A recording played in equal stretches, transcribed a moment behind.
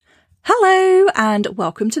Hello and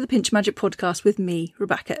welcome to the Pinch Magic podcast with me,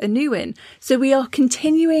 Rebecca Anuin. So we are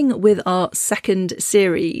continuing with our second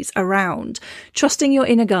series around trusting your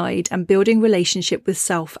inner guide and building relationship with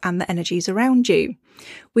self and the energies around you.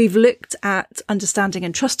 We've looked at understanding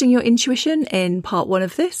and trusting your intuition in part one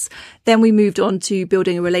of this. Then we moved on to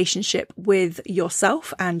building a relationship with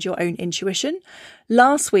yourself and your own intuition.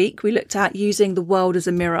 Last week, we looked at using the world as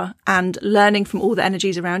a mirror and learning from all the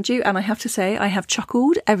energies around you. And I have to say, I have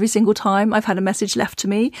chuckled every single time I've had a message left to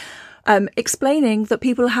me explaining that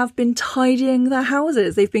people have been tidying their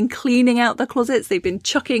houses. They've been cleaning out their closets. They've been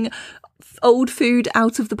chucking old food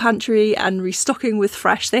out of the pantry and restocking with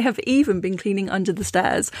fresh. They have even been cleaning under the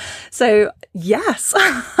stairs. So yes,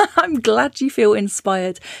 I'm glad you feel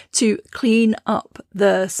inspired to clean up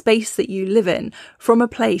the space that you live in from a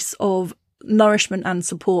place of nourishment and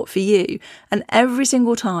support for you. And every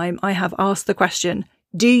single time I have asked the question,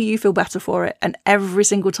 do you feel better for it? And every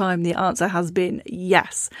single time the answer has been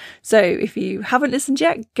yes. So if you haven't listened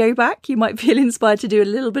yet, go back. You might feel inspired to do a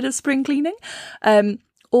little bit of spring cleaning.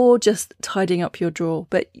 Or just tidying up your drawer,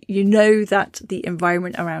 but you know that the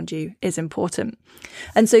environment around you is important.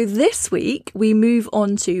 And so this week we move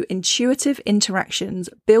on to intuitive interactions,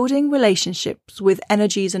 building relationships with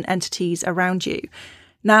energies and entities around you.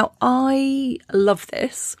 Now, I love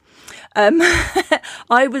this.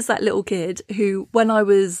 I was that little kid who, when I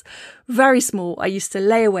was very small, I used to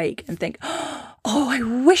lay awake and think, oh, I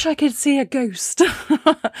wish I could see a ghost.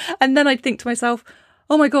 And then I'd think to myself,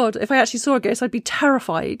 oh my God, if I actually saw a ghost, I'd be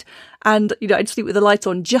terrified. And, I'd sleep with the light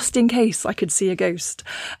on just in case I could see a ghost.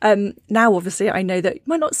 Now, obviously, I know that you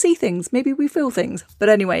might not see things. Maybe we feel things. But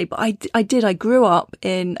anyway, I grew up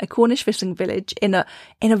in a Cornish fishing village in a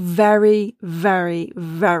very, very,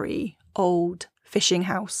 very old fishing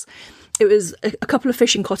house. It was a couple of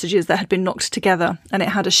fishing cottages that had been knocked together, and it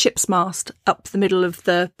had a ship's mast up the middle of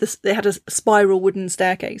they had a spiral wooden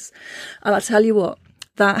staircase. And I tell you what,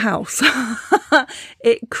 that house,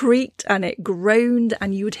 it creaked and it groaned,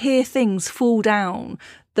 and you would hear things fall down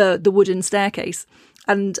the wooden staircase.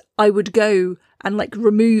 And I would go and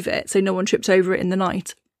remove it so no one tripped over it in the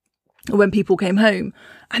night when people came home,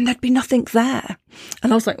 and there'd be nothing there.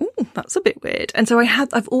 And I was like, oh, that's a bit weird. And so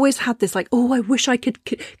I've always had this I wish I could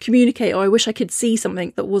communicate, or I wish I could see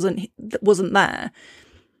something that wasn't there.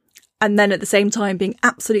 And then at the same time being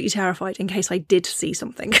absolutely terrified in case I did see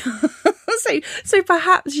something. So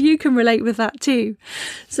perhaps you can relate with that too.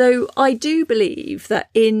 So I do believe that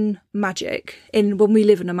in magic, when we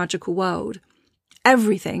live in a magical world,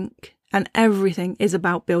 everything is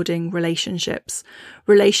about building relationships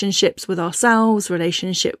with ourselves,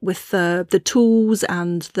 relationship with the tools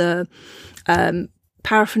and the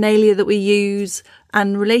paraphernalia that we use,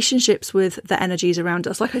 and relationships with the energies around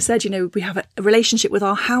us. Like I said, we have a relationship with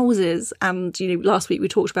our houses, and, last week we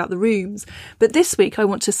talked about the rooms. But this week I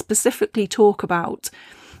want to specifically talk about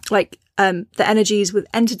the energies with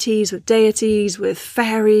entities, with deities, with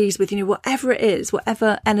fairies, with, whatever it is,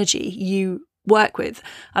 whatever energy you work with.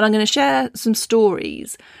 And I'm going to share some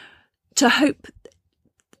stories I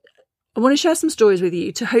want to share some stories with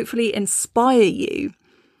you to hopefully inspire you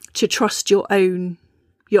to trust your own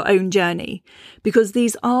journey, because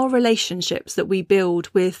these are relationships that we build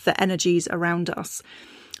with the energies around us.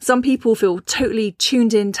 Some people feel totally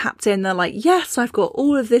tuned in, tapped in. They're like, yes, I've got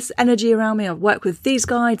all of this energy around me. I've worked with these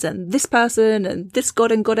guides and this person and this god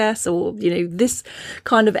and goddess, or, this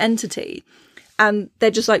kind of entity. And they're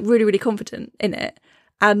just really, really confident in it.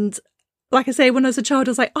 And like I say, when I was a child,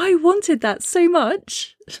 I was like, I wanted that so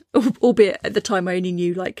much, albeit at the time I only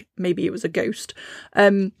knew maybe it was a ghost.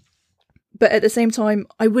 But at the same time,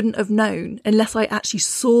 I wouldn't have known unless I actually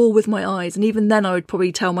saw with my eyes. And even then I would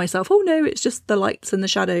probably tell myself, oh no, it's just the lights and the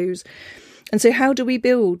shadows. And so how do we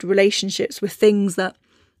build relationships with things that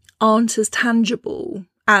aren't as tangible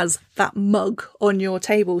as that mug on your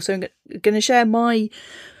table? So I'm going to share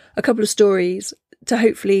a couple of stories to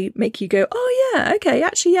hopefully make you go, oh yeah, okay,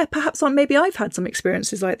 actually, yeah, perhaps maybe I've had some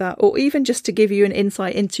experiences like that, or even just to give you an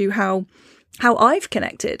insight into how I've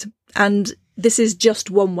connected. And this is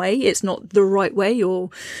just one way. It's not the right way,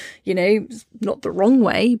 or, not the wrong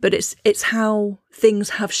way, but it's how things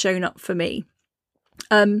have shown up for me.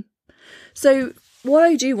 So what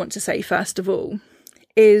I do want to say, first of all,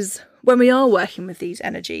 is when we are working with these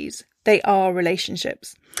energies, they are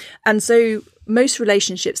relationships. And so most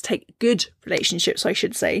good relationships, I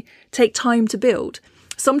should say, take time to build.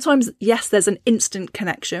 Sometimes, yes, there's an instant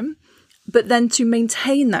connection, but then to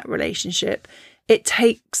maintain that relationship, it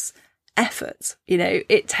takes effort.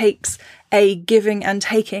 It takes a giving and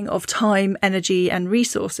taking of time, energy and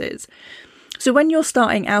resources. So when you're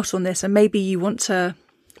starting out on this, and maybe you want to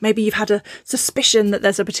maybe you've had a suspicion that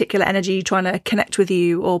there's a particular energy trying to connect with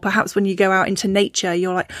you, or perhaps when you go out into nature,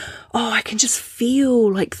 you're like, oh, I can just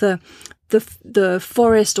feel like the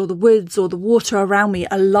forest or the woods or the water around me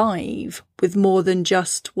alive with more than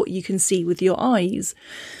just what you can see with your eyes.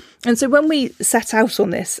 And so when we set out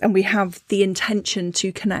on this and we have the intention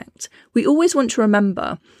to connect, we always want to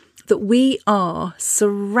remember that we are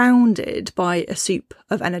surrounded by a soup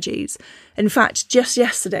of energies. In fact, just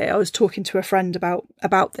yesterday, I was talking to a friend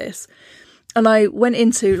about this, and I went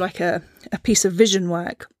into like a piece of vision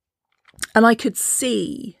work, and I could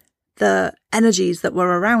see the energies that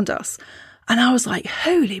were around us. And I was like,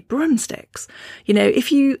 holy broomsticks. You know,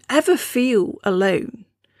 if you ever feel alone,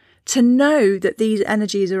 to know that these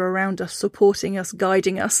energies are around us, supporting us,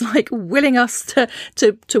 guiding us, like willing us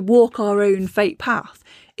to walk our own fate path,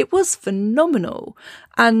 it was phenomenal.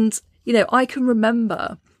 And, you know, I can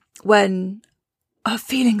remember when I was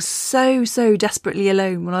feeling so desperately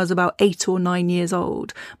alone when I was about 8 or 9 years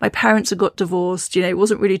old. My parents had got divorced, you know, it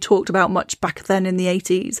wasn't really talked about much back then in the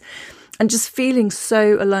 80s. And just feeling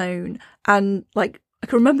so alone. And like, I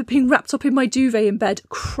can remember being wrapped up in my duvet in bed,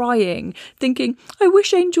 crying, thinking, I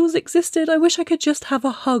wish angels existed. I wish I could just have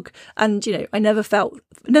a hug. And, you know, I never felt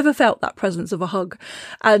that presence of a hug.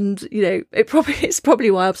 And, you know, it's probably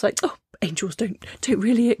why I was like, oh, angels don't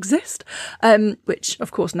really exist. Which of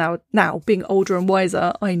course now being older and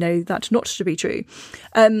wiser, I know that not to be true.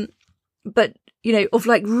 But, you know, of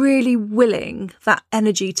like really willing that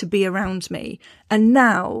energy to be around me. And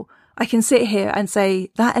now I can sit here and say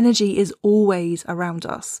that energy is always around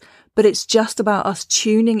us, but it's just about us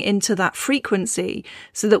tuning into that frequency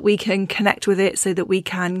so that we can connect with it, so that we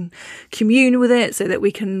can commune with it, so that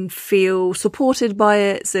we can feel supported by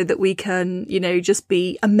it, so that we can, you know, just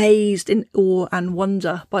be amazed in awe and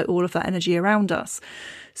wonder by all of that energy around us.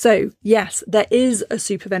 So yes, there is a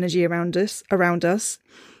soup of energy around us.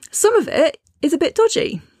 Some of it is a bit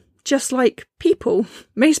dodgy, just like people.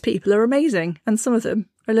 Most people are amazing, and some of them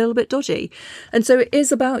a little bit dodgy. And so it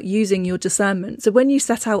is about using your discernment. So when you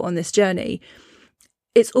set out on this journey,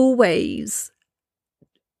 it's always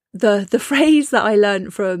the phrase that I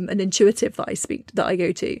learned from an intuitive that I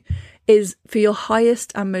go to is for your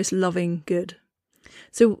highest and most loving good.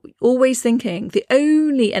 So always thinking the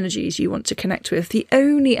only energies you want to connect with, the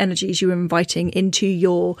only energies you're inviting into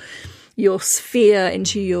your sphere,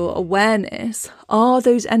 into your awareness, are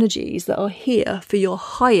those energies that are here for your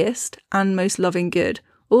highest and most loving good.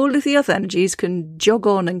 All of the other energies can jog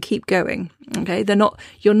on and keep going. Okay,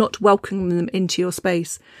 you're not welcoming them into your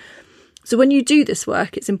space. So when you do this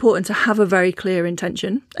work, it's important to have a very clear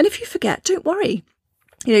intention. And if you forget, don't worry.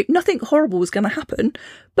 You know, nothing horrible is going to happen,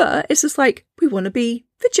 but it's just like, we want to be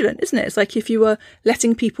vigilant, isn't it? It's like if you were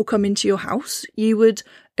letting people come into your house, you would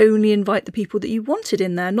only invite the people that you wanted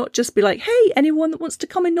in there, not just be like, hey, anyone that wants to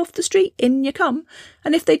come in off the street, in you come.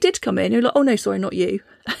 And if they did come in, you're like, oh no, sorry, not you.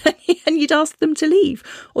 And you'd ask them to leave,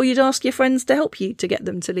 or you'd ask your friends to help you to get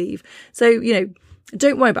them to leave. So, you know,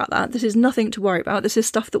 don't worry about that. This is nothing to worry about. This is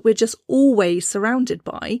stuff that we're just always surrounded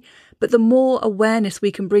by. But the more awareness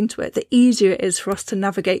we can bring to it, the easier it is for us to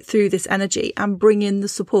navigate through this energy and bring in the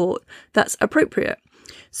support that's appropriate.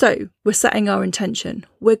 So we're setting our intention.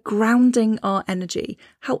 We're grounding our energy,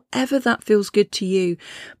 however that feels good to you,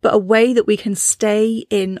 but a way that we can stay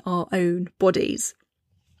in our own bodies.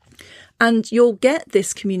 And you'll get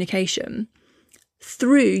this communication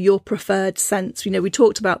through your preferred sense. You know, we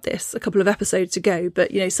talked about this a couple of episodes ago,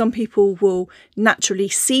 but, you know, some people will naturally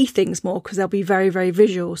see things more because they'll be very, very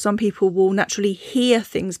visual. Some people will naturally hear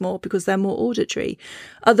things more because they're more auditory.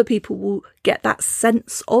 Other people will get that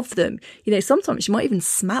sense of them. You know, sometimes you might even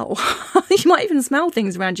smell. You might even smell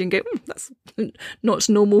things around you and go, that's not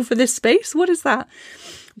normal for this space. What is that?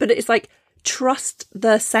 But it's like, trust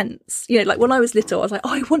the sense. You know, like when I was little, I was like,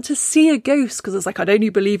 oh, I want to see a ghost, because it's like I'd only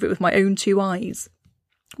believe it with my own two eyes.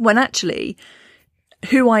 When actually,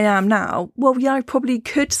 who I am now, well, yeah, I probably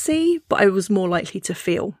could see, but I was more likely to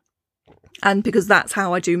feel. And because that's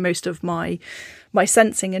how I do most of my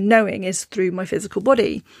sensing and knowing, is through my physical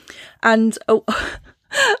body. And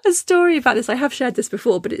a story about this, I have shared this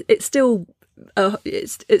before, but it still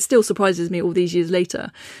surprises me all these years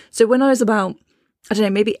later. So when I was about, I don't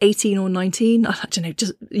know, maybe 18 or 19, I don't know,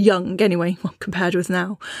 just young anyway, well, compared with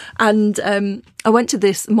now. And I went to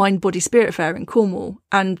this Mind, Body, Spirit fair in Cornwall,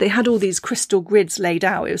 and they had all these crystal grids laid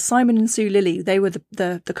out. It was Simon and Sue Lilly. They were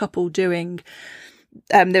the couple doing,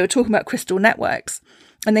 they were talking about crystal networks.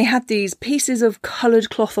 And they had these pieces of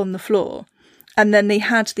coloured cloth on the floor. And then they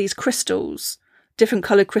had these crystals, different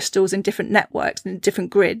coloured crystals in different networks and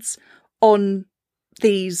different grids on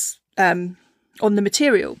these, on the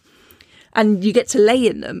material. And you get to lay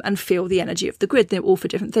in them and feel the energy of the grid. They're all for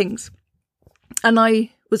different things. And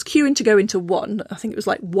I was queuing to go into one. I think it was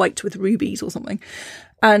like white with rubies or something.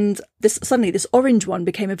 And suddenly this orange one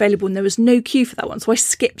became available and there was no queue for that one. So I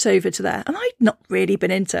skipped over to there. And I'd not really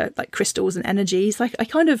been into like crystals and energies. Like I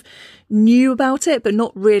kind of knew about it, but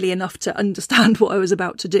not really enough to understand what I was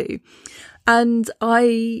about to do. And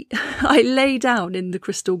I lay down in the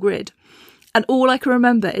crystal grid. And all I can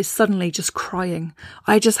remember is suddenly just crying.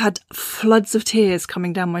 I just had floods of tears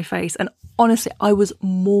coming down my face. And honestly, I was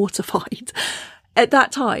mortified. At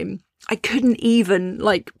that time, I couldn't even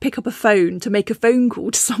like pick up a phone to make a phone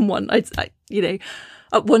call to someone. At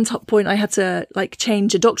one point I had to like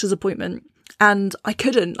change a doctor's appointment and I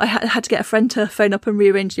couldn't. I had to get a friend to phone up and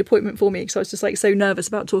rearrange the appointment for me because I was just like so nervous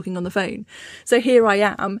about talking on the phone. So here I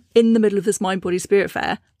am in the middle of this mind, body, spirit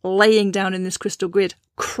fair, laying down in this crystal grid,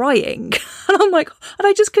 crying. And I'm like, and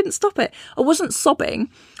I just couldn't stop it. I wasn't sobbing.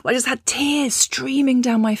 I just had tears streaming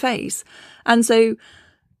down my face. And so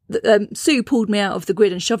Sue pulled me out of the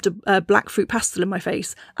grid and shoved a black fruit pastel in my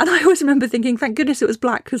face. And I always remember thinking, thank goodness it was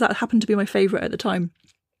black because that happened to be my favourite at the time.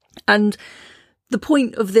 And the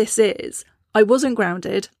point of this is I wasn't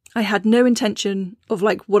grounded. I had no intention of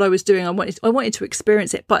like what I was doing. I wanted to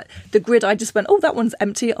experience it, but the grid, I just went, oh, that one's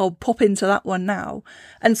empty. I'll pop into that one now.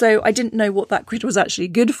 And so I didn't know what that grid was actually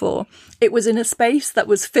good for. It was in a space that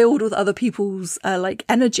was filled with other people's like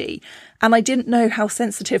energy. And I didn't know how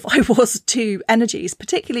sensitive I was to energies,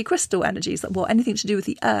 particularly crystal energies, well, anything to do with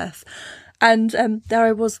the earth. And there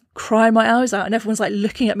I was crying my eyes out and everyone's like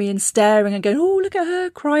looking at me and staring and going, oh, look at her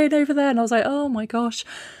crying over there. And I was like, oh my gosh.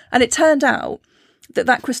 And it turned out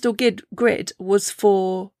that crystal grid was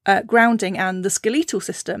for grounding and the skeletal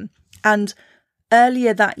system. And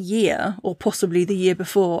earlier that year, or possibly the year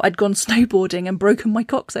before, I'd gone snowboarding and broken my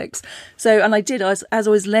coccyx. And as I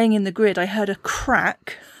was laying in the grid, I heard a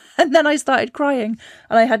crack and then I started crying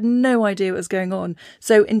and I had no idea what was going on.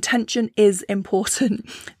 So intention is important.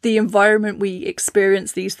 The environment we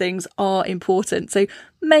experience these things are important. So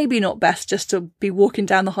maybe not best just to be walking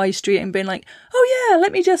down the high street and being like, oh yeah,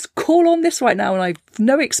 let me just call on this right now. And I've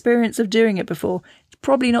no experience of doing it before. It's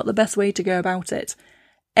probably not the best way to go about it.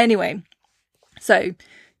 Anyway, so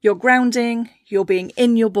you're grounding, you're being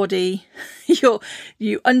in your body,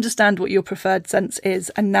 you understand what your preferred sense is,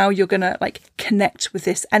 and now you're going to like connect with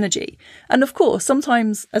this energy. And of course,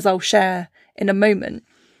 sometimes, as I'll share in a moment,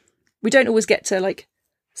 we don't always get to like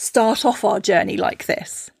start off our journey like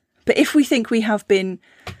this. But if we think we have been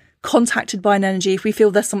contacted by an energy, if we feel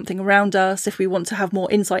there's something around us, if we want to have more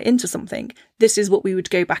insight into something, this is what we would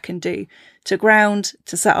go back and do to ground,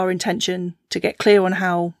 to set our intention, to get clear on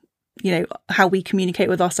how we communicate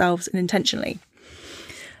with ourselves and intentionally.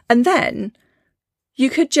 And then you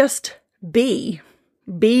could just be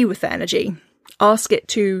with the energy. Ask it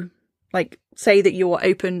to like say that you're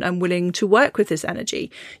open and willing to work with this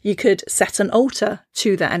energy. You could set an altar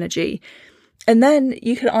to the energy. And then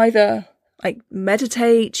you could either like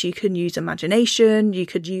meditate, you can use imagination, you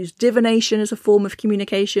could use divination as a form of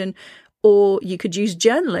communication, or you could use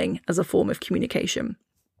journaling as a form of communication.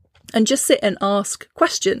 And just sit and ask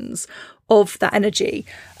questions of that energy.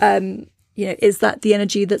 Is that the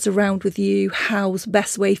energy that's around with you? How's the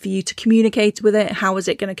best way for you to communicate with it? How is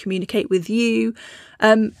it going to communicate with you?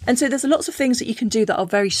 And so there's lots of things that you can do that are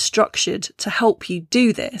very structured to help you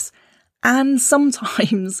do this. And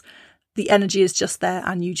sometimes the energy is just there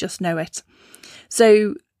and you just know it.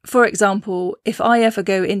 So, for example, if I ever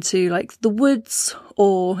go into like the woods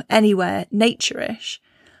or anywhere nature-ish,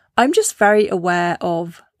 I'm just very aware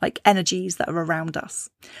of like energies that are around us.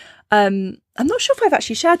 I'm not sure if I've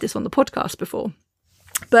actually shared this on the podcast before,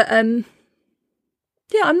 but I'm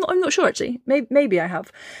not sure actually. Maybe I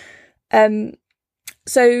have.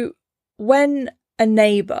 So when a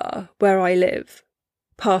neighbour where I live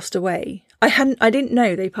passed away, I didn't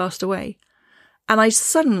know they passed away, and I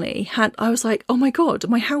was like, oh my god,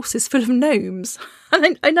 my house is full of gnomes,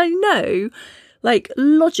 and I know, like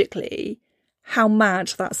logically, how mad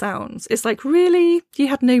that sounds. It's like, really? You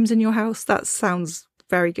had gnomes in your house? That sounds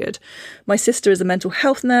very good. My sister is a mental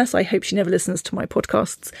health nurse. I hope she never listens to my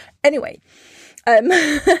podcasts. Anyway,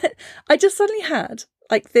 I just suddenly had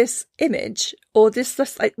like this image or this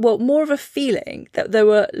like, well, more of a feeling that there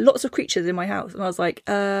were lots of creatures in my house. And I was like,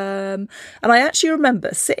 and I actually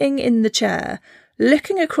remember sitting in the chair,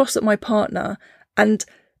 looking across at my partner, and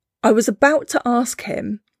I was about to ask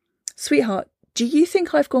him, sweetheart, do you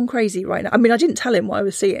think I've gone crazy right now? I mean, I didn't tell him what I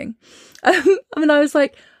was seeing. I was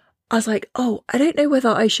like, oh, I don't know whether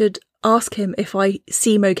I should ask him if I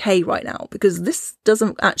seem okay right now, because this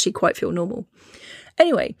doesn't actually quite feel normal.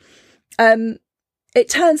 Anyway, it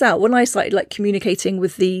turns out when I started like communicating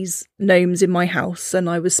with these gnomes in my house, and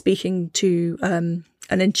I was speaking to an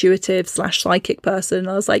intuitive / psychic person,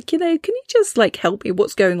 I was like, can you just like help me?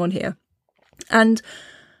 What's going on here? And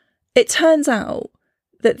it turns out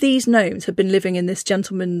that these gnomes had been living in this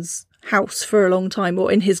gentleman's house for a long time,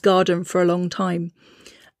 or in his garden for a long time.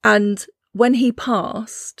 And when he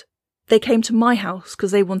passed, they came to my house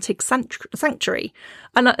because they wanted sanctuary,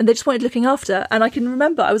 and they just wanted looking after. And I can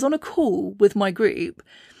remember I was on a call with my group,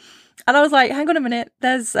 and I was like, hang on a minute,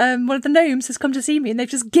 there's one of the gnomes has come to see me, and they've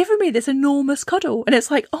just given me this enormous cuddle. And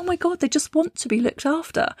it's like, oh my God, they just want to be looked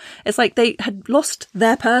after. It's like they had lost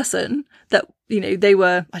their person that, they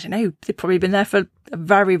were, I don't know, they'd probably been there for a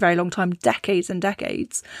very, very long time, decades and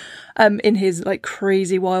decades, in his like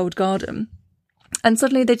crazy wild garden. And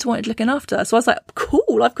suddenly they just wanted looking after. So I was like,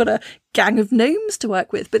 cool, I've got a gang of gnomes to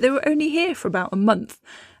work with. But they were only here for about a month.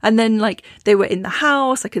 And then like they were in the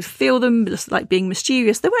house. I could feel them just like being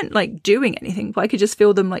mischievous. They weren't like doing anything, but I could just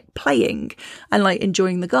feel them like playing and like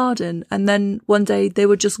enjoying the garden. And then one day they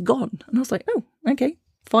were just gone. And I was like, oh, okay,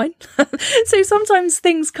 fine. So sometimes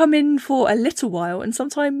things come in for a little while, and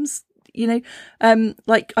sometimes,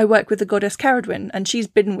 like I work with the goddess Ceridwen, and she's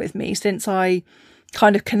been with me since I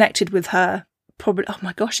kind of connected with her. Probably, oh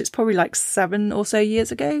my gosh, it's probably like 7 or so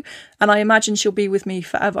years ago, and I imagine she'll be with me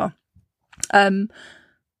forever.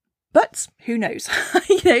 But who knows?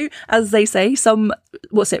 As they say,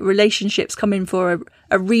 relationships come in for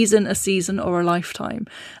a reason, a season, or a lifetime.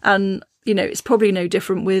 And it's probably no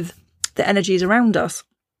different with the energies around us.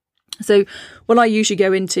 So when I usually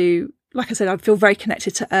go into, like I said, I feel very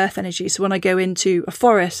connected to earth energy. So when I go into a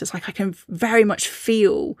forest, it's like I can very much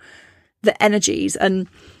feel the energies. And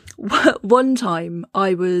one time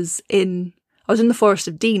I was in the Forest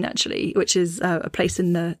of Dean, actually, which is a place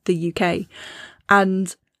in the UK,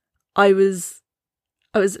 and I was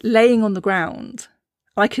laying on the ground.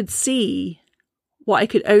 I could see what I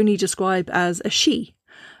could only describe as a she,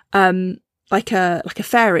 like a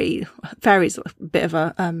fairy. Fairy's a bit of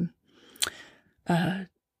a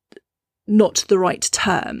not the right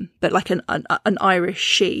term, but like an Irish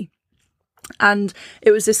she. And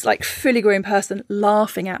it was this like fully grown person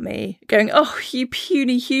laughing at me, going, "Oh, you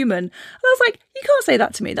puny human." And I was like, "You can't say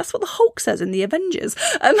that to me. That's what the Hulk says in the Avengers."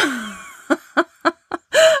 But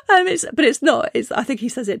it's not. I think he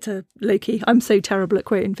says it to Loki. I'm so terrible at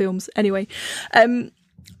quoting films. Anyway,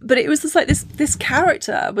 but it was just like this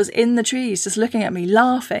character was in the trees just looking at me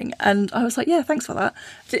laughing, and I was like, yeah, thanks for that.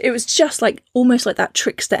 It was just like almost like that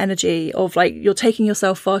trickster energy of like you're taking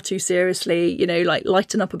yourself far too seriously, like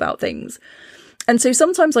lighten up about things. And so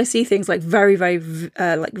sometimes I see things like very, very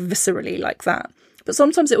like viscerally like that, but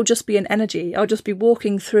sometimes it will just be an energy. I'll just be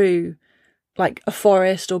walking through like a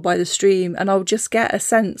forest or by the stream, and I'll just get a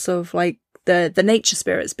sense of like the nature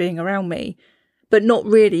spirits being around me. But not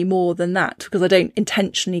really more than that, because I don't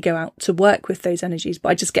intentionally go out to work with those energies, but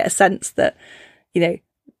I just get a sense that,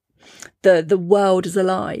 the world is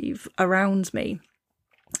alive around me.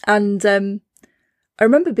 And I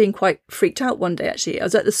remember being quite freaked out one day, actually. I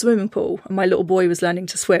was at the swimming pool and my little boy was learning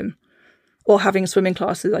to swim, or having swimming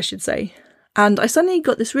classes, I should say. And I suddenly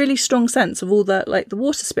got this really strong sense of all the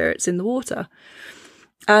water spirits in the water.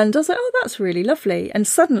 And I was like, oh, that's really lovely. And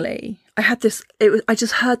suddenly I had I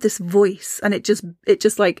just heard this voice, and it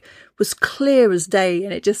just like was clear as day.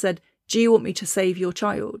 And it just said, "Do you want me to save your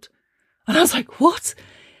child?" And I was like, what?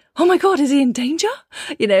 Oh my God, is he in danger?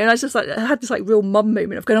 And I was just like, I had this like real mum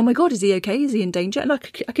moment of going, oh my God, is he okay? Is he in danger? And I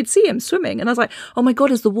could see him swimming. And I was like, oh my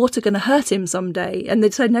God, is the water going to hurt him someday? And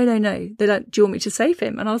they'd said, no. They're like, do you want me to save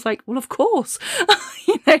him? And I was like, well, of course.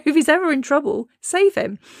 If he's ever in trouble, save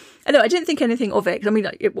him. I know, I didn't think anything of it. I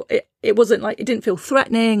mean, it wasn't like, it didn't feel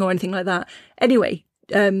threatening or anything like that. Anyway,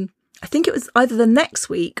 I think it was either the next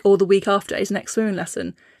week or the week after his next swimming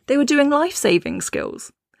lesson, they were doing life-saving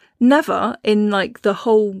skills. Never in like the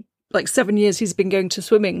whole like 7 years he's been going to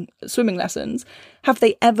swimming lessons have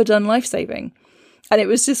they ever done life-saving. And it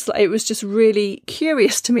was just really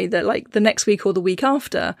curious to me that like the next week or the week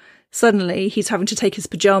after, suddenly he's having to take his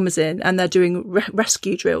pajamas in and they're doing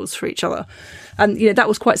rescue drills for each other. And, that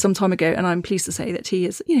was quite some time ago. And I'm pleased to say that he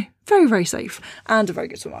is, very, very safe and a very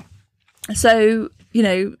good swimmer. So,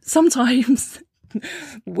 sometimes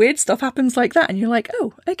weird stuff happens like that. And you're like,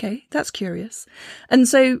 oh, okay, that's curious. And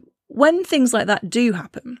so when things like that do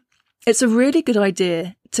happen, it's a really good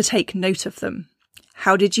idea to take note of them.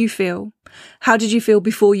 How did you feel? How did you feel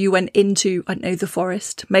before you went into, I don't know, the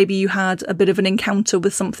forest? Maybe you had a bit of an encounter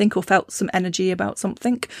with something or felt some energy about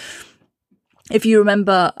something. If you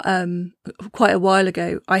remember, quite a while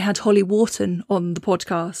ago, I had Holly Wharton on the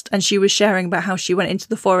podcast, and she was sharing about how she went into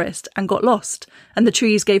the forest and got lost, and the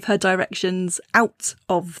trees gave her directions out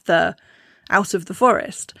of the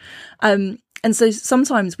forest. And so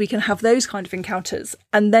sometimes we can have those kind of encounters,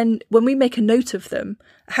 and then when we make a note of them,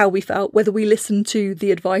 how we felt, whether we listened to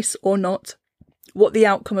the advice or not, what the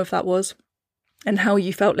outcome of that was, and how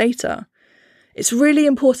you felt later. It's really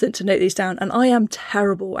important to note these down, and I am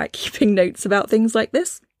terrible at keeping notes about things like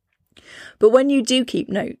this. But when you do keep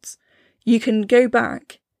notes, you can go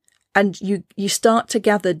back and you start to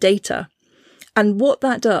gather data. And what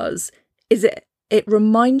that does is it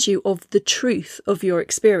reminds you of the truth of your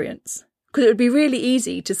experience. Because it would be really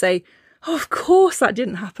easy to say, oh, of course that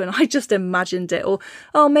didn't happen. I just imagined it. Or,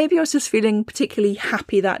 oh, maybe I was just feeling particularly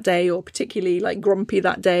happy that day, or particularly like grumpy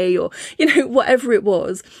that day, or, whatever it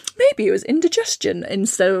was. Maybe it was indigestion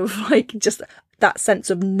instead of like just that sense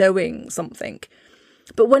of knowing something.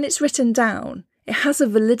 But when it's written down, it has a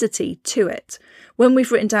validity to it. When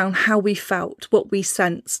we've written down how we felt, what we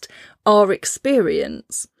sensed, our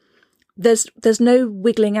experience, there's no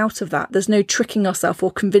wiggling out of that. There's no tricking ourselves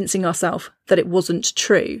or convincing ourselves that it wasn't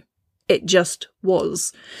true. It just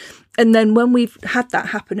was. And then when we've had that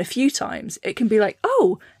happen a few times, it can be like,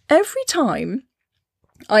 oh, every time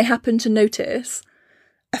I happen to notice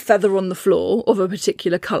a feather on the floor of a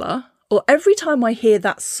particular colour, or every time I hear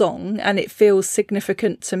that song and it feels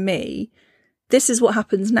significant to me, this is what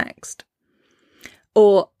happens next.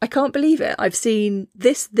 Or I can't believe it. I've seen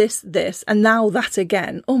this, and now that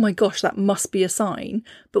again. Oh my gosh, that must be a sign.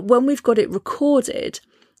 But when we've got it recorded,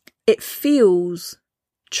 it feels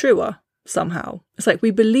truer somehow. It's like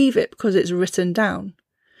we believe it because it's written down.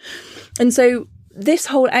 And so this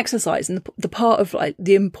whole exercise, and the part of like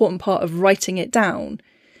the important part of writing it down,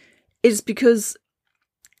 is because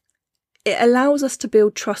it allows us to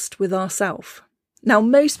build trust with ourselves. Now,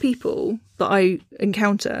 most people that I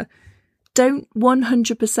encounter don't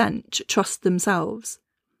 100% trust themselves.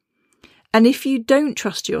 And if you don't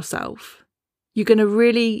trust yourself, you're going to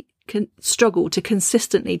really struggle to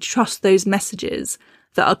consistently trust those messages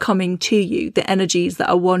that are coming to you, the energies that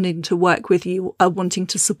are wanting to work with you, are wanting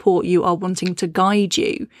to support you, are wanting to guide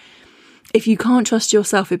you. If you can't trust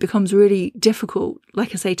yourself, it becomes really difficult,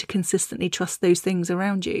 like I say, to consistently trust those things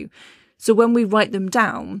around you. So when we write them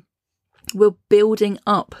down, we're building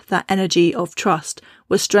up that energy of trust.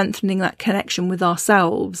 We're strengthening that connection with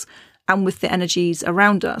ourselves and with the energies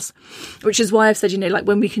around us, which is why I've said, like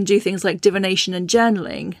when we can do things like divination and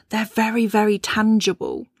journaling, they're very, very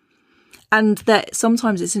tangible. And that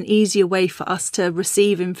sometimes it's an easier way for us to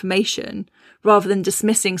receive information rather than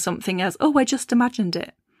dismissing something as, oh, I just imagined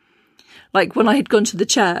it. Like when I had gone to the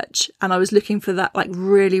church and I was looking for that like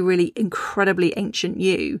really, really incredibly ancient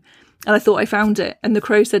yew, and I thought I found it. And the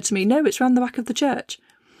crow said to me, no, it's round the back of the church.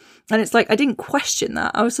 And it's like, I didn't question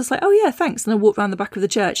that. I was just like, oh yeah, thanks. And I walked around the back of the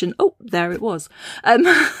church and, oh, there it was. I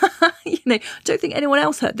don't think anyone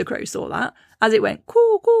else heard the crow saw that. As it went,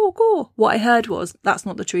 caw, caw, caw. What I heard was, that's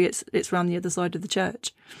not the tree, it's around the other side of the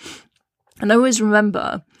church. And I always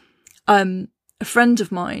remember, a friend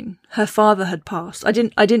of mine, her father had passed. I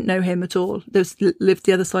didn't know him at all. Lived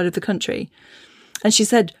the other side of the country. And she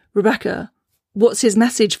said, Rebecca, what's his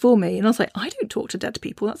message for me? And I was like, I don't talk to dead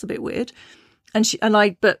people. That's a bit weird.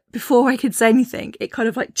 But before I could say anything, it kind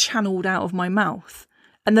of like channeled out of my mouth.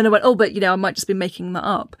 And then I went, oh, but I might just be making that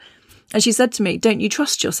up. And she said to me, don't you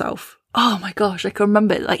trust yourself? Oh my gosh, I can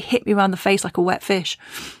remember it like hit me around the face like a wet fish.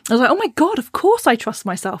 I was like, oh my God, of course I trust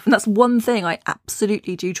myself. And that's one thing I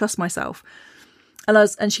absolutely do trust myself.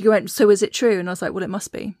 And she went, so is it true? And I was like, well, it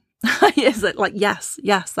must be. Yes, like, yes,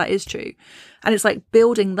 that is true. And it's like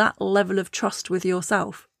building that level of trust with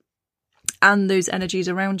yourself and those energies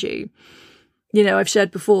around you. I've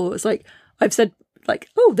shared before, it's like, I've said like,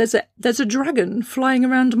 oh, there's a dragon flying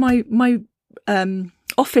around my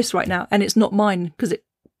office right now. And it's not mine because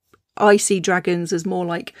I see dragons as more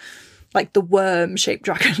like the worm-shaped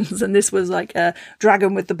dragons, and this was like a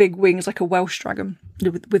dragon with the big wings, like a Welsh dragon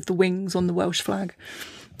with the wings on the Welsh flag.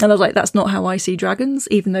 And I was like, that's not how I see dragons,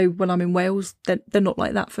 even though when I'm in Wales, they're not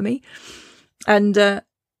like that for me. And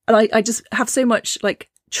I just have so much like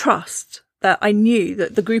trust that I knew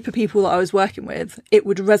that the group of people that I was working with, it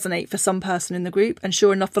would resonate for some person in the group. And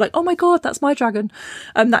sure enough, they're like, oh my God, that's my dragon.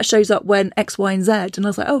 That shows up when X, Y, and Z. And I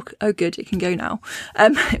was like, oh good, it can go now.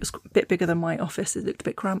 It was a bit bigger than my office. It looked a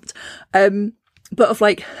bit cramped. But of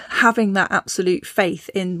like having that absolute faith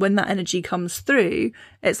in when that energy comes through,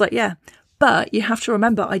 it's like, yeah. But you have to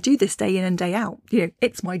remember, I do this day in and day out.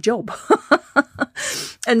 It's my job.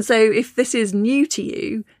 And so if this is new to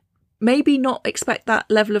you, maybe not expect that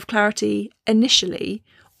level of clarity initially,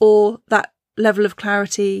 or that level of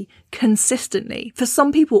clarity consistently. For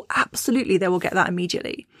some people, absolutely, they will get that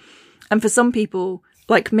immediately. And for some people,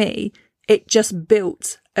 like me, it just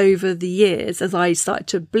built over the years as I started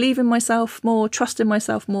to believe in myself more, trust in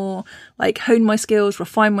myself more, like hone my skills,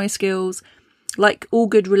 refine my skills. Like all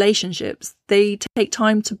good relationships, they take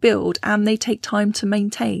time to build and they take time to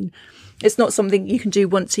maintain. It's not something you can do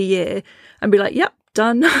once a year and be like, yep,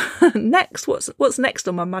 done. Next, what's next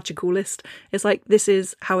on my magical list? It's like, this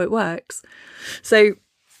is how it works. So,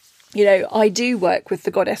 you know, I do work with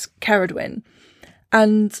the goddess Ceridwen,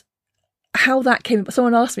 and how that came,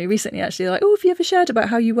 someone asked me recently actually, like, oh, have you ever shared about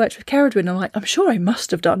how you worked with Ceridwen? I'm like, I'm sure I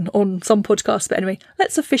must have done on some podcast, but anyway,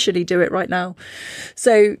 let's officially do it right now.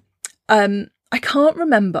 So I can't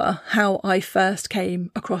remember how I first came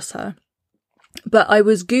across her, but I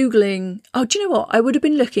was Googling, oh, do you know what? I would have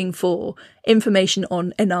been looking for information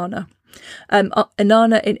on Inanna.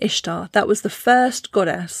 Inanna in Ishtar. That was the first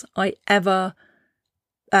goddess I ever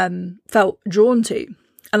felt drawn to.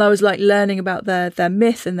 And I was like learning about their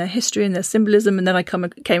myth and their history and their symbolism. And then I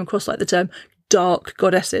came across like the term dark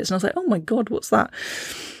goddesses. And I was like, oh my God, what's that?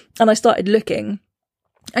 And I started looking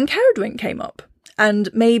and Ceridwen came up. And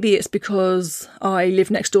maybe it's because I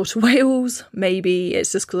live next door to Wales. Maybe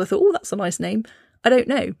it's just because I thought, oh, that's a nice name. I don't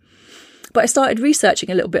know. But I started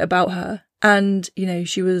researching a little bit about her. And, you know,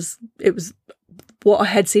 it was what I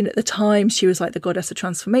had seen at the time. She was like the goddess of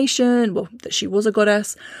transformation. Well, that she was a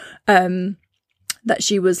goddess. That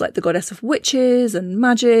she was like the goddess of witches and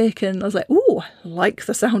magic. And I was like, oh, I like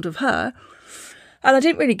the sound of her. And I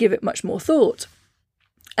didn't really give it much more thought.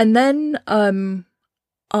 And then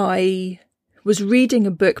I was reading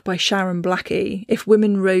a book by Sharon Blackie, If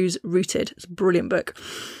Women Rose Rooted. It's a brilliant book.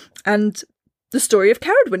 And the story of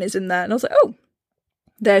Ceridwen is in there. And I was like, oh,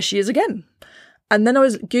 there she is again. And then I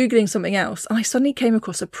was Googling something else and I suddenly came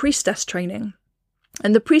across a priestess training.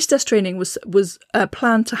 And the priestess training was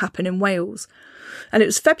planned to happen in Wales. And it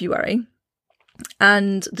was February.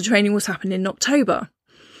 And the training was happening in October.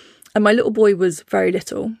 And my little boy was very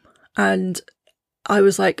little. And I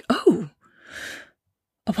was like, oh,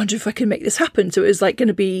 I wonder if I can make this happen. So it was like going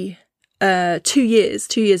to be 2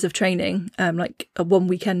 years of training, like a 1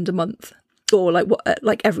 weekend a month, or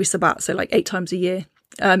like every Sabbat, so like 8 times a year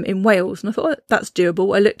in Wales. And I thought, oh, that's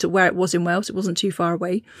doable. I looked at where it was in Wales. It wasn't too far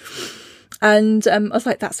away. And I was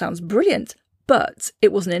like, that sounds brilliant. But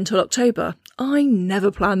it wasn't until October. I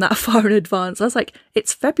never planned that far in advance. I was like,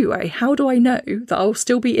 it's February. How do I know that I'll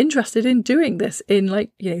still be interested in doing this in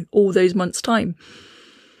like, you know, all those months' time?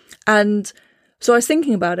 And so I was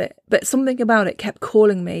thinking about it, but something about it kept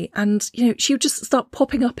calling me. And, you know, she would just start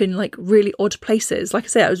popping up in like really odd places. Like I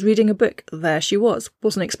say, I was reading a book. There she was.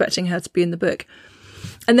 Wasn't expecting her to be in the book.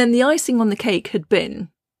 And then the icing on the cake had been,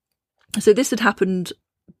 so this had happened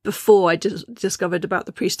before I just discovered about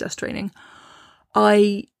the priestess training.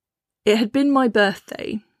 It had been my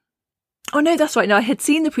birthday. Oh no, that's right. No, I had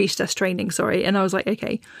seen the priestess training, sorry. And I was like,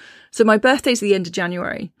 okay. So my birthday's the end of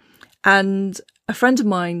January. And a friend of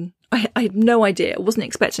mine, I had no idea. I wasn't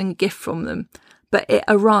expecting a gift from them, but it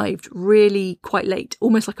arrived really quite late,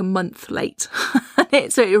 almost like a month late.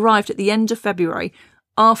 So it arrived at the end of February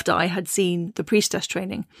after I had seen the priestess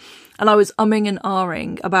training. And I was umming and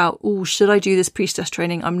ahhing about, oh, should I do this priestess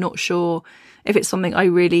training? I'm not sure if it's something I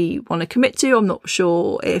really want to commit to. I'm not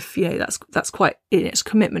sure if, you know, that's quite in its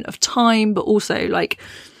commitment of time, but also like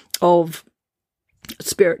of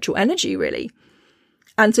spiritual energy, really.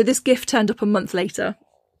 And so this gift turned up a month later,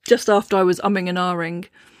 just after I was umming and ahhing.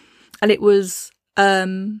 And it was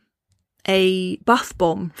a bath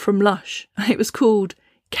bomb from Lush. It was called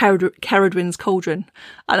Ceridwen's Cauldron.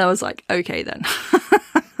 And I was like, okay then.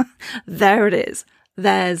 There it is.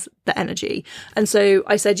 There's the energy. And so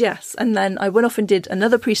I said yes. And then I went off and did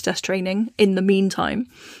another priestess training in the meantime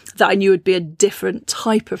that I knew would be a different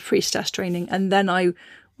type of priestess training. And then I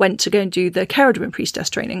went to go and do the Ceridwen priestess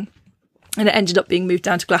training. And it ended up being moved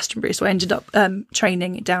down to Glastonbury. So I ended up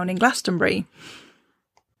training down in Glastonbury.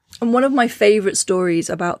 And one of my favourite stories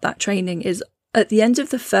about that training is at the end of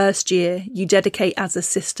the first year, you dedicate as a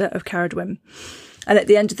sister of Ceridwen. And at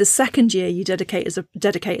the end of the second year, you dedicate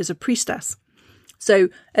as a priestess. So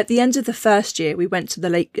at the end of the first year, we went to the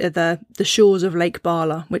lake, the shores of Lake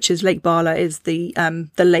Bala, which is Lake Bala is the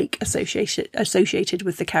lake associated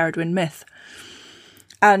with the Ceridwen myth.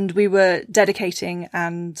 And we were dedicating,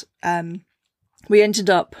 and we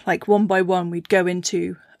ended up like one by one, we'd go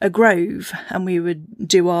into a grove and we would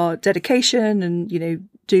do our dedication and, you know,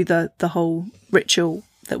 do the whole ritual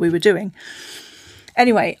that we were doing.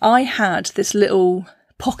 Anyway, I had this little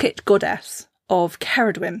pocket goddess of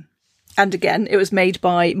Ceridwen. And again, it was made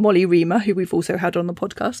by Molly Reamer, who we've also had on the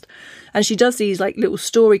podcast. And she does these like little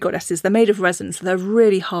story goddesses. They're made of resin, so they're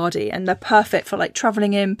really hardy and they're perfect for like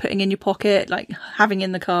travelling in, putting in your pocket, like having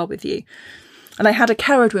in the car with you. And I had a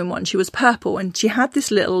Caradwin one. She was purple and she had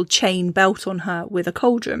this little chain belt on her with a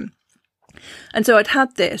cauldron. And so I'd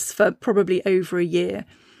had this for probably over a year.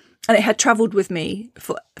 And it had travelled with me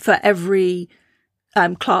for every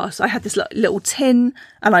class. I had this little tin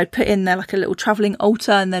and I'd put in there like a little travelling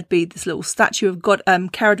altar, and there'd be this little statue of God,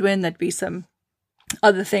 Caradwin. There'd be some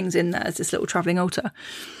other things in there as this little travelling altar.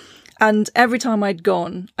 And every time I'd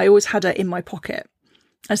gone, I always had her in my pocket.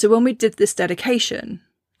 And so when we did this dedication,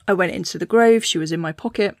 I went into the grove, she was in my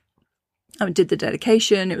pocket. I did the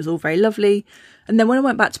dedication, it was all very lovely. And then when I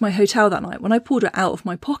went back to my hotel that night, when I pulled her out of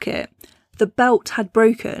my pocket, the belt had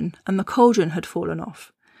broken and the cauldron had fallen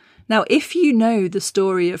off. Now, if you know the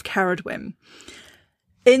story of Caradwin,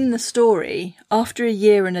 in the story, after a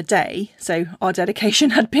year and a day, so our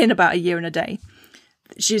dedication had been about a year and a day,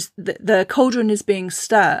 the cauldron is being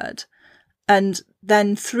stirred, and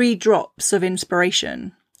then 3 drops of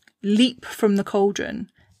inspiration leap from the cauldron,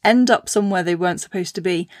 end up somewhere they weren't supposed to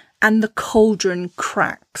be, and the cauldron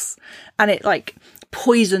cracks, and it like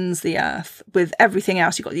poisons the earth with everything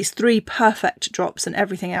else. You've got these 3 perfect drops and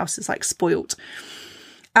everything else is like spoilt.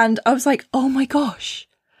 And I was like, oh my gosh,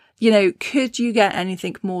 you know, could you get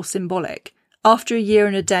anything more symbolic after a year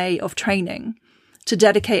and a day of training to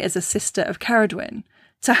dedicate as a sister of Caradwin,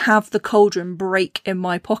 to have the cauldron break in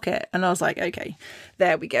my pocket? And I was like, okay,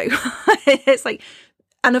 there we go. It's like,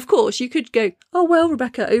 and of course you could go, oh, well,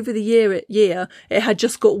 Rebecca, over the year it had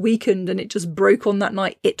just got weakened and it just broke on that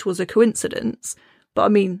night. It was a coincidence. But I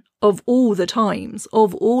mean, of all the times,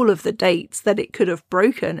 of all of the dates that it could have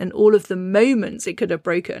broken and all of the moments it could have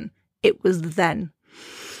broken, it was then.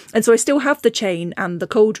 And so I still have the chain and the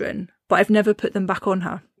cauldron, but I've never put them back on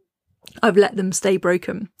her. I've let them stay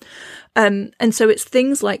broken. And so it's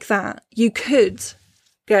things like that. You could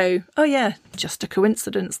go, oh yeah, just a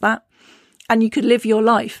coincidence that. And you could live your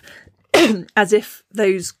life as if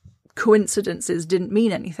those coincidences didn't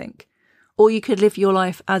mean anything. Or you could live your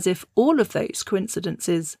life as if all of those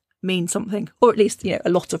coincidences mean something, or at least, you know, a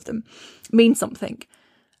lot of them mean something.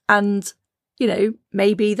 And, you know,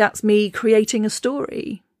 maybe that's me creating a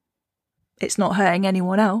story. It's not hurting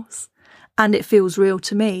anyone else and it feels real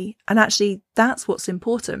to me. And actually, that's what's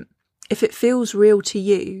important. If it feels real to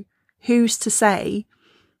you, who's to say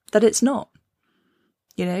that it's not?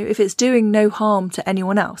 You know, if it's doing no harm to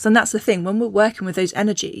anyone else. And that's the thing, when we're working with those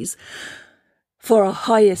energies for our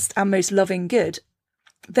highest and most loving good,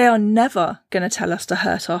 they are never going to tell us to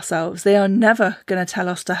hurt ourselves. They are never going to tell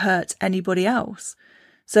us to hurt anybody else.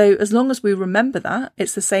 So as long as we remember that,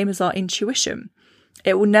 it's the same as our intuition.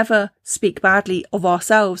 It will never speak badly of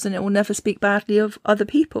ourselves and it will never speak badly of other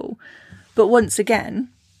people. But once again,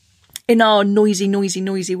 in our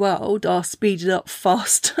noisy world, our speeded up,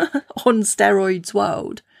 fast, on steroids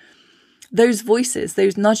world, those voices,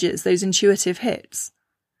 those nudges, those intuitive hits,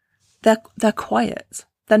 they're quiet.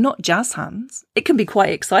 They're not jazz hands. It can be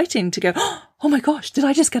quite exciting to go, oh my gosh, did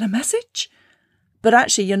I just get a message? But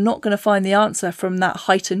actually, you're not going to find the answer from that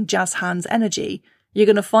heightened jazz hands energy. You're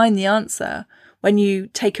going to find the answer when you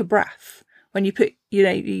take a breath, when you put,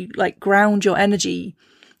 you like ground your energy,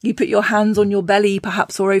 you put your hands on your belly,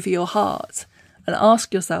 perhaps, or over your heart, and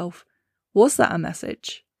ask yourself, was that a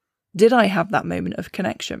message? Did I have that moment of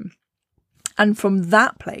connection? And from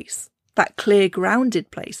that place, that clear, grounded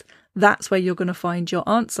place, that's where you're going to find your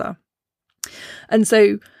answer. And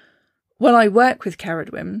so when I work with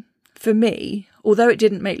Caradwin, for me, although it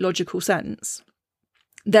didn't make logical sense,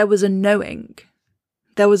 there was a knowing,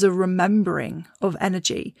 there was a remembering of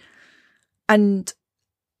energy. And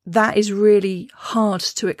that is really hard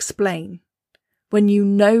to explain when you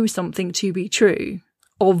know something to be true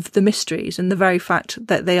of the mysteries. And the very fact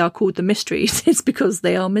that they are called the mysteries is because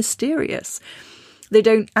they are mysterious. They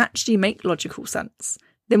don't actually make logical sense.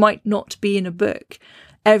 They might not be in a book.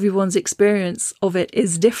 Everyone's experience of it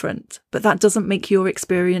is different, but that doesn't make your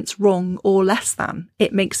experience wrong or less than.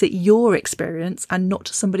 It makes it your experience and not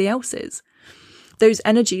somebody else's. Those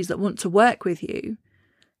energies that want to work with you,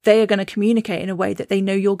 they are going to communicate in a way that they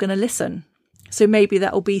know you're going to listen. So maybe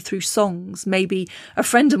that will be through songs. Maybe a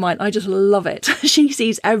friend of mine, I just love it. She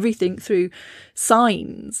sees everything through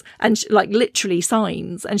signs and like literally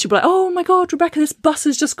signs. And she'll be like, oh my God, Rebecca, this bus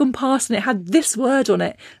has just gone past and it had this word on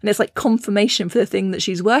it. And it's like confirmation for the thing that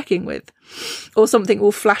she's working with. Or something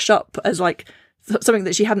will flash up as like something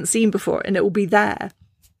that she hadn't seen before and it will be there.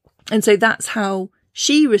 And so that's how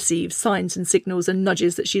she receives signs and signals and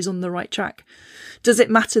nudges that she's on the right track. Does it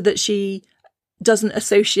matter that she doesn't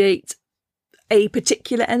associate a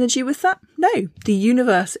particular energy with that? No, the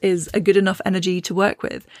universe is a good enough energy to work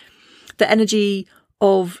with. The energy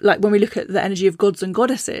of, like, when we look at the energy of gods and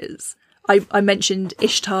goddesses, I mentioned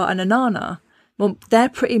Ishtar and Inanna. Well, they're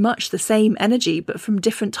pretty much the same energy, but from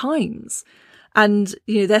different times. And,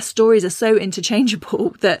 their stories are so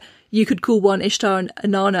interchangeable that you could call one Ishtar and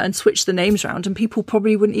Inanna and switch the names around and people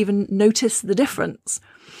probably wouldn't even notice the difference.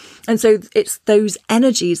 And so it's those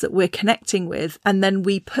energies that we're connecting with, and then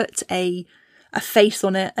we put a face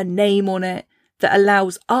on it, a name on it, that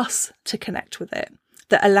allows us to connect with it,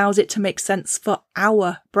 that allows it to make sense for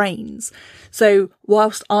our brains. So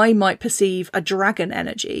whilst I might perceive a dragon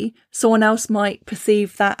energy, someone else might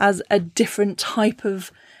perceive that as a different type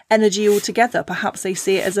of energy altogether. Perhaps they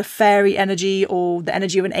see it as a fairy energy or the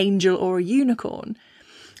energy of an angel or a unicorn.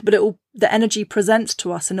 But the energy presents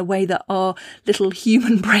to us in a way that our little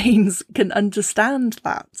human brains can understand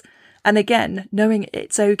that. And again, knowing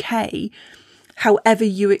it's okay, however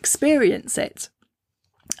you experience it.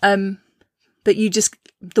 But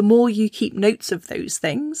the more you keep notes of those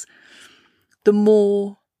things, the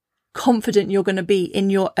more confident you're going to be in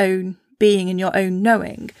your own being, in your own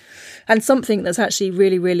knowing. And something that's actually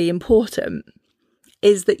really, really important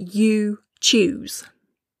is that you choose.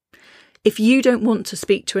 If you don't want to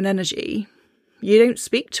speak to an energy, you don't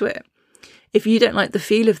speak to it. If you don't like the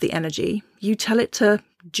feel of the energy, you tell it to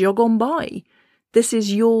jog on by. This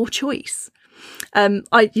is your choice. I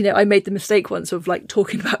made the mistake once of like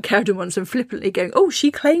talking about Carradine once and flippantly going, oh,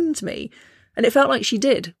 she claimed me. And it felt like she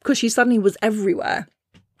did, because she suddenly was everywhere,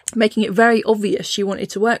 making it very obvious she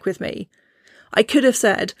wanted to work with me. I could have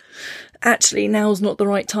said, actually, now's not the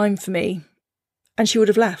right time for me. And she would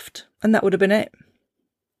have left, and that would have been it.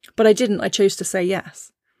 But I didn't. I chose to say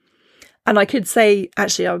yes. And I could say,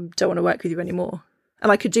 actually, I don't want to work with you anymore.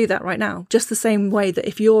 And I could do that right now. Just the same way that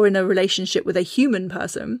if you're in a relationship with a human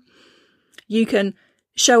person, you can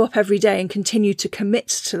show up every day and continue to commit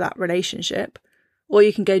to that relationship. Or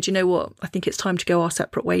you can go, do you know what? I think it's time to go our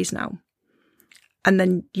separate ways now. And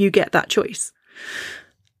then you get that choice.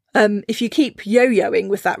 If you keep yo-yoing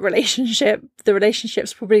with that relationship, the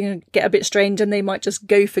relationship's probably going to get a bit strained and they might just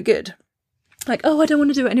go for good. Like, oh, I don't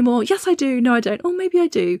want to do it anymore. Yes, I do. No, I don't. Oh, maybe I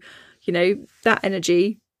do. That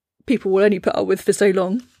energy people will only put up with for so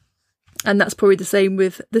long. And that's probably the same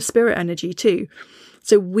with the spirit energy too.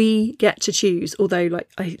 So we get to choose, although like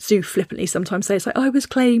I do flippantly sometimes say it's like, oh, I was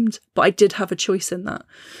claimed, but I did have a choice in that.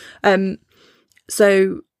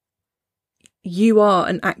 So you are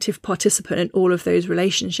an active participant in all of those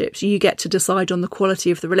relationships. You get to decide on the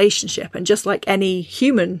quality of the relationship. And just like any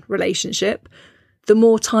human relationship, the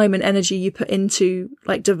more time and energy you put into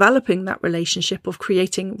like developing that relationship, of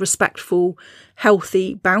creating respectful,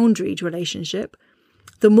 healthy, boundaried relationship,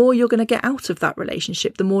 the more you're going to get out of that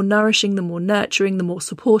relationship, the more nourishing, the more nurturing, the more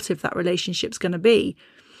supportive that relationship's going to be.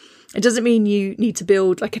 It doesn't mean you need to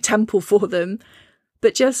build like a temple for them,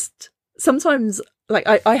 but just sometimes, like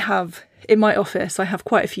I have in my office, I have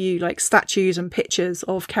quite a few like statues and pictures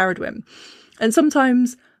of Carradine. And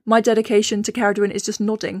sometimes my dedication to Carradine is just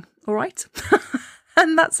nodding, all right?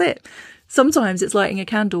 And that's it. Sometimes it's lighting a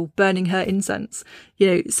candle, burning her incense,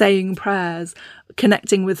 saying prayers,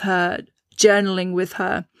 connecting with her, journaling with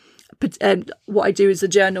her. What I do as a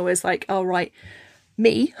journal is like, I'll write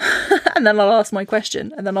me, and then I'll ask my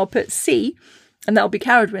question, and then I'll put C, and that'll be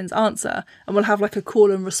Carradine's answer, and we'll have like a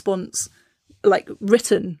call and response, like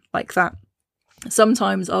written like that.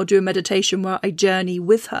 Sometimes I'll do a meditation where I journey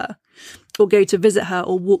with her, or go to visit her,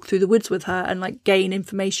 or walk through the woods with her and like gain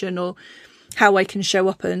information or how I can show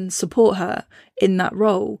up and support her in that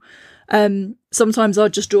role. Sometimes I'll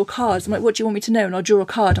just draw cards. I'm like, what do you want me to know? And I'll draw a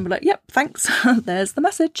card and be like, yep, thanks. There's the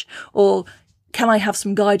message. Or can I have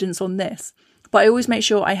some guidance on this? But I always make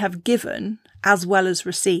sure I have given as well as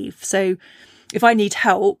receive. So if I need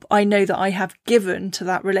help, I know that I have given to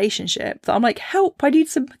that relationship, that I'm like, help, I need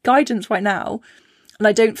some guidance right now. And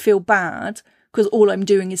I don't feel bad, because all I'm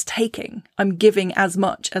doing is taking. I'm giving as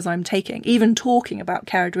much as I'm taking. Even talking about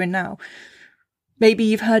Carradine now. Maybe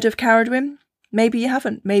you've heard of Carradine. Maybe you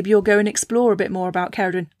haven't. Maybe you'll go and explore a bit more about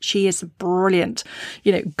Carradine. She is brilliant,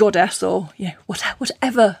 goddess, or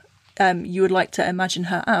whatever you would like to imagine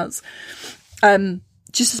her as.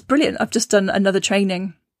 Just brilliant. I've just done another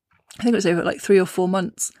training. I think it was over like 3 or 4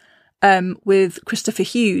 months with Christopher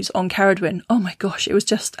Hughes on Carradine. Oh my gosh, it was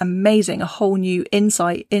just amazing. A whole new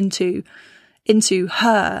insight into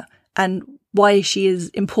her and why she is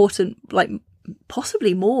important, like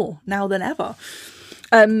possibly more now than ever.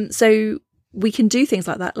 So we can do things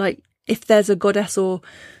like that. Like if there's a goddess or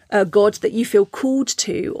a god that you feel called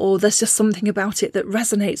to, or there's just something about it that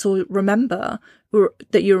resonates or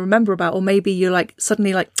that you remember about, or maybe you're like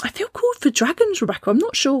suddenly like, I feel called for dragons, Rebecca. I'm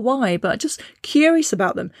not sure why, but I'm just curious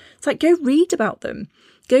about them. It's like, go read about them.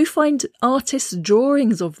 Go find artists'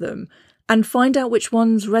 drawings of them and find out which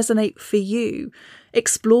ones resonate for you.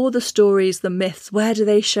 Explore the stories, the myths. Where do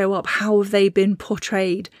they show up? How have they been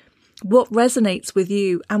portrayed? What resonates with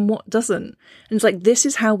you and what doesn't? And it's like, this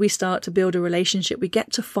is how we start to build a relationship. We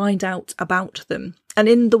get to find out about them. And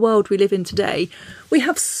in the world we live in today, we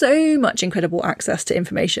have so much incredible access to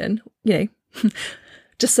information,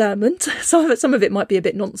 discernment. Some of it might be a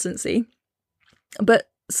bit nonsensy, but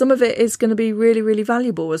some of it is going to be really, really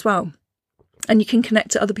valuable as well. And you can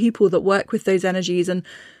connect to other people that work with those energies and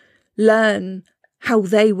learn how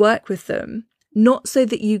they work with them, not so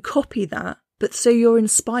that you copy that, but so you're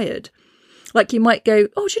inspired. Like, you might go,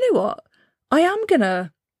 oh, do you know what? I am going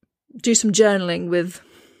to do some journaling with,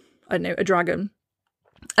 I don't know, a dragon.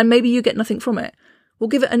 And maybe you get nothing from it. Well,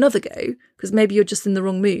 give it another go, because maybe you're just in the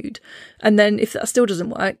wrong mood. And then if that still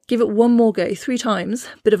doesn't work, give it one more go, 3 times,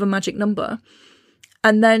 bit of a magic number.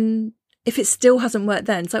 And then if it still hasn't worked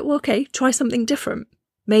then, it's like, well, okay, try something different.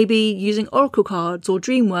 Maybe using oracle cards or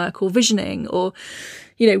dream work or visioning or,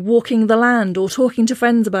 walking the land or talking to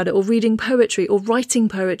friends about it or reading poetry or writing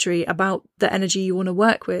poetry about the energy you want to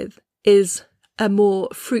work with is a more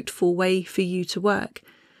fruitful way for you to work.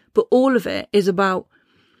 But all of it is about,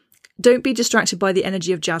 don't be distracted by the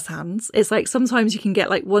energy of jazz hands. It's like sometimes you can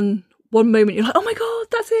get like one moment, you're like, oh my God,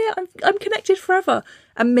 that's it. I'm connected forever.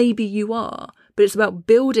 And maybe you are, but it's about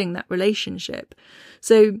building that relationship.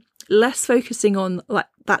 So less focusing on like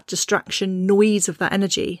that distraction noise of that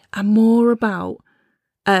energy and more about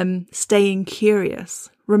staying curious,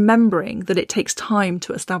 remembering that it takes time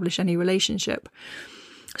to establish any relationship.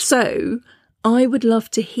 So I would love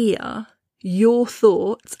to hear your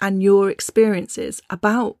thoughts and your experiences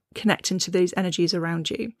about connecting to those energies around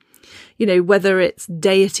you. Whether it's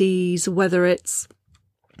deities, whether it's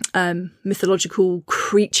mythological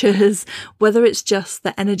creatures, whether it's just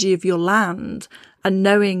the energy of your land, and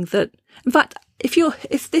knowing that, in fact,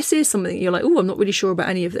 if this is something you're like, oh, I'm not really sure about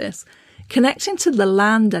any of this, connecting to the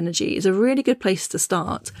land energy is a really good place to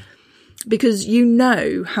start, because you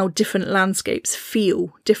know how different landscapes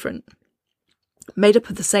feel different, made up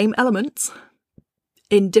of the same elements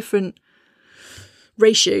in different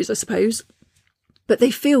ratios, I suppose, but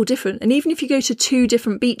they feel different. And even if you go to 2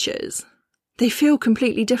 different beaches, they feel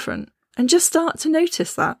completely different. And just start to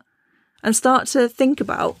notice that and start to think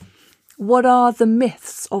about, what are the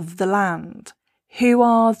myths of the land? Who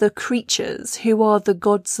are the creatures? Who are the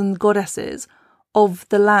gods and goddesses of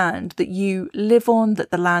the land that you live on,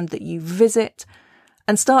 that the land that you visit?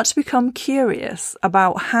 And start to become curious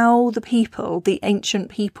about how the ancient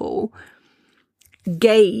people,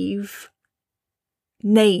 gave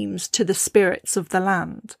names to the spirits of the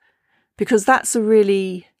land. Because that's a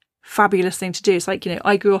really fabulous thing to do. It's like,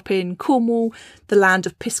 I grew up in Cornwall, the land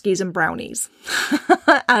of piskies and brownies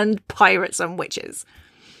and pirates and witches.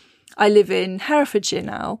 I live in Herefordshire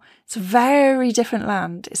now. It's a very different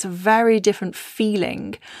land. It's a very different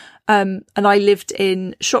feeling. And I lived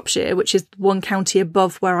in Shropshire, which is one county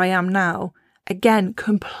above where I am now. Again,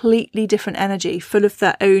 completely different energy, full of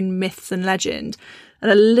their own myths and legend. And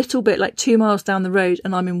a little bit like 2 miles down the road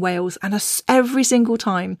and I'm in Wales. And every single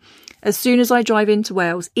time, as soon as I drive into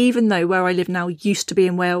Wales, even though where I live now used to be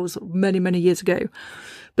in Wales many, many years ago,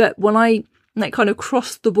 but when I kind of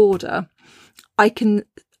cross the border, I can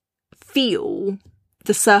feel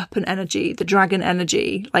the serpent energy, the dragon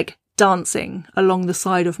energy, like dancing along the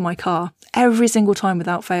side of my car every single time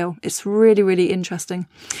without fail. It's really, really interesting.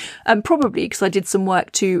 Probably because I did some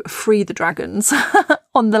work to free the dragons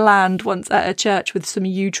on the land once at a church with some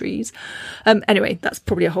yew trees. Anyway, that's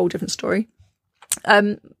probably a whole different story.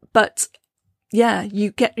 But yeah,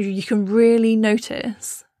 you can really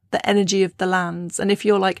notice the energy of the lands. And if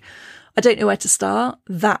you're like, I don't know where to start,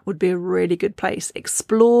 that would be a really good place.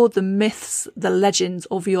 Explore the myths, the legends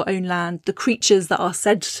of your own land, the creatures that are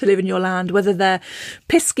said to live in your land, whether they're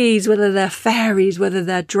piskies, whether they're fairies, whether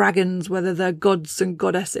they're dragons, whether they're gods and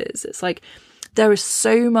goddesses. It's like, there is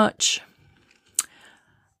so much,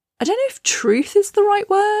 I don't know if truth is the right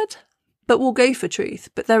word, but we'll go for truth.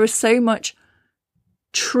 But there is so much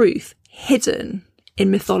truth hidden in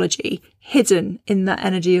mythology, hidden in that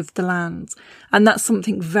energy of the lands. And that's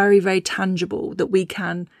something very, very tangible that we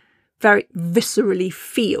can very viscerally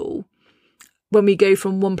feel when we go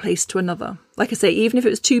from one place to another. Like I say, even if it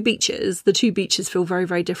was 2 beaches, the 2 beaches feel very,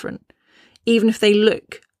 very different. Even if they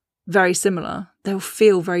look very similar, they'll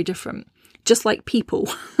feel very different. Just like people.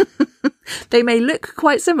 They may look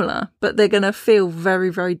quite similar, but they're going to feel very,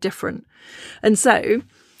 very different. And so,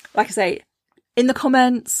 like I say, in the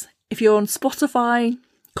comments, if you're on Spotify,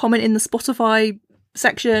 comment in the Spotify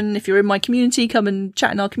section. If you're in my community, come and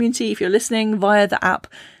chat in our community. If you're listening via the app,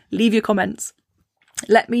 leave your comments.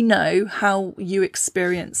 Let me know how you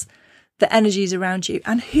experience the energies around you,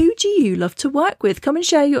 and who do you love to work with? Come and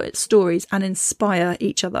share your stories and inspire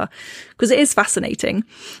each other, because it is fascinating.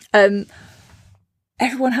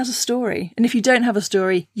 Everyone has a story, and if you don't have a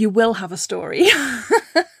story, you will have a story.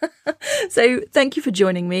 So thank you for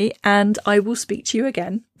joining me, and I will speak to you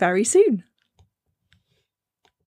again very soon.